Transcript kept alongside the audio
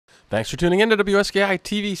Thanks for tuning in to WSKI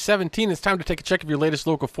TV 17. It's time to take a check of your latest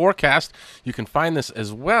local forecast. You can find this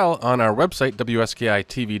as well on our website,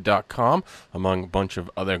 WSKITV.com, among a bunch of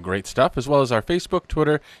other great stuff, as well as our Facebook,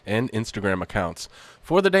 Twitter, and Instagram accounts.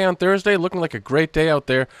 For the day on Thursday, looking like a great day out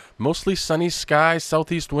there. Mostly sunny skies,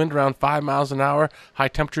 southeast wind around 5 miles an hour. High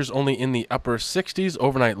temperatures only in the upper 60s.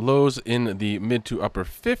 Overnight lows in the mid to upper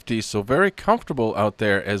 50s, so very comfortable out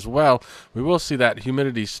there as well. We will see that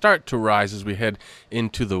humidity start to rise as we head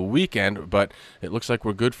into the weekend, but it looks like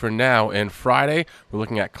we're good for now. And Friday, we're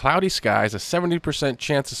looking at cloudy skies, a 70%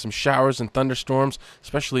 chance of some showers and thunderstorms,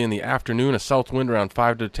 especially in the afternoon. A south wind around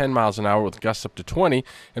 5 to 10 miles an hour with gusts up to 20,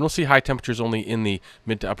 and we'll see high temperatures only in the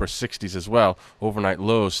mid to upper 60s as well. Overnight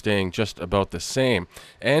lows staying just about the same.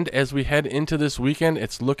 And as we head into this weekend,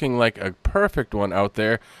 it's looking like a perfect one out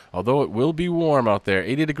there, although it will be warm out there.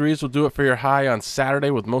 80 degrees will do it for your high on Saturday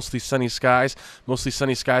with mostly sunny skies. Mostly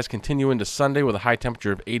sunny skies continue into Sunday with a high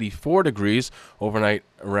temperature of 84 degrees. Overnight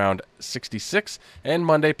around 66. And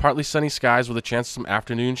Monday, partly sunny skies with a chance of some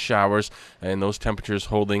afternoon showers, and those temperatures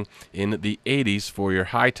holding in the 80s for your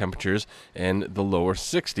high temperatures and the lower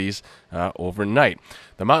 60s overnight.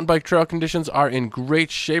 The mountain bike trail conditions are in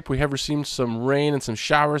great shape. We have received some rain and some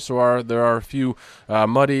showers, so there are a few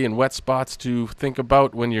muddy and wet spots to think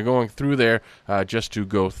about when you're going through there, just to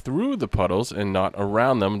go through the puddles and not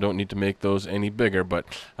around them. Don't need to make those any bigger, but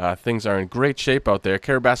things are in great shape out there.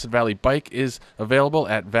 Carrabassett Valley Bike is available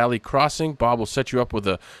at Valley Crossing. Bob will set you up with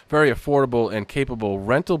a very affordable and capable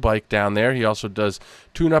rental bike down there. He also does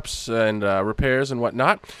tune-ups and repairs and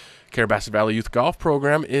whatnot. Carrabassett Valley Youth Golf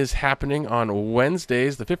Program is happening on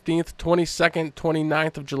Wednesdays, the 15th, 22nd,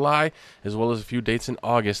 29th of July, as well as a few dates in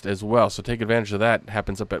August as well. So take advantage of that. It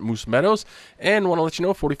happens up at Moose Meadows. And want to let you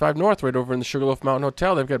know, 45 North, right over in the Sugarloaf Mountain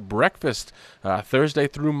Hotel, they've got breakfast Thursday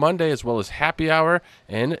through Monday, as well as happy hour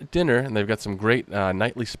and dinner. And they've got some great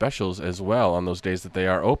nightly specials as well on those days that they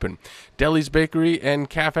are open. Deli's Bakery and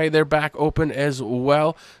Cafe, they're back open as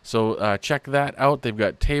well. So check that out. They've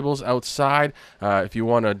got tables outside if you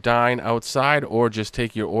want to dine outside or just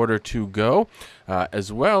take your order to go,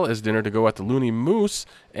 as well as dinner to go at the Looney Moose.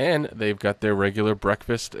 And they've got their regular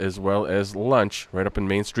breakfast as well as lunch right up in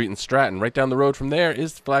Main Street in Stratton. Right down the road from there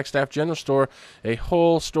is the Flagstaff General Store, a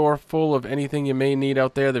whole store full of anything you may need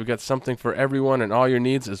out there. They've got something for everyone and all your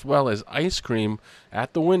needs, as well as ice cream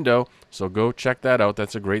at the window. So go check that out.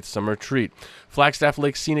 That's a great summer treat. Flagstaff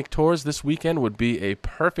Lake Scenic Tours this weekend would be a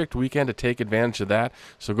perfect weekend to take advantage of that.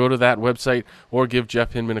 So go to that website or give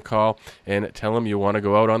Jeff Hinman a call and tell him you want to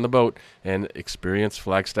go out on the boat and experience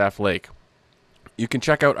Flagstaff Lake. You can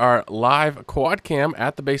check out our live quad cam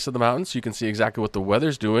at the base of the mountain, so you can see exactly what the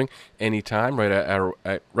weather's doing anytime right at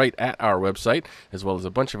our website, as well as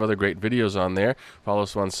a bunch of other great videos on there. Follow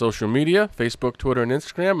us on social media, Facebook, Twitter, and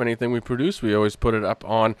Instagram. Anything we produce, we always put it up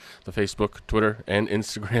on the Facebook, Twitter, and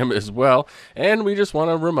Instagram as well. And we just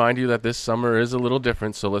want to remind you that this summer is a little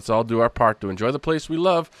different, so let's all do our part to enjoy the place we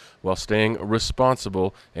love while staying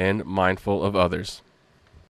responsible and mindful of others.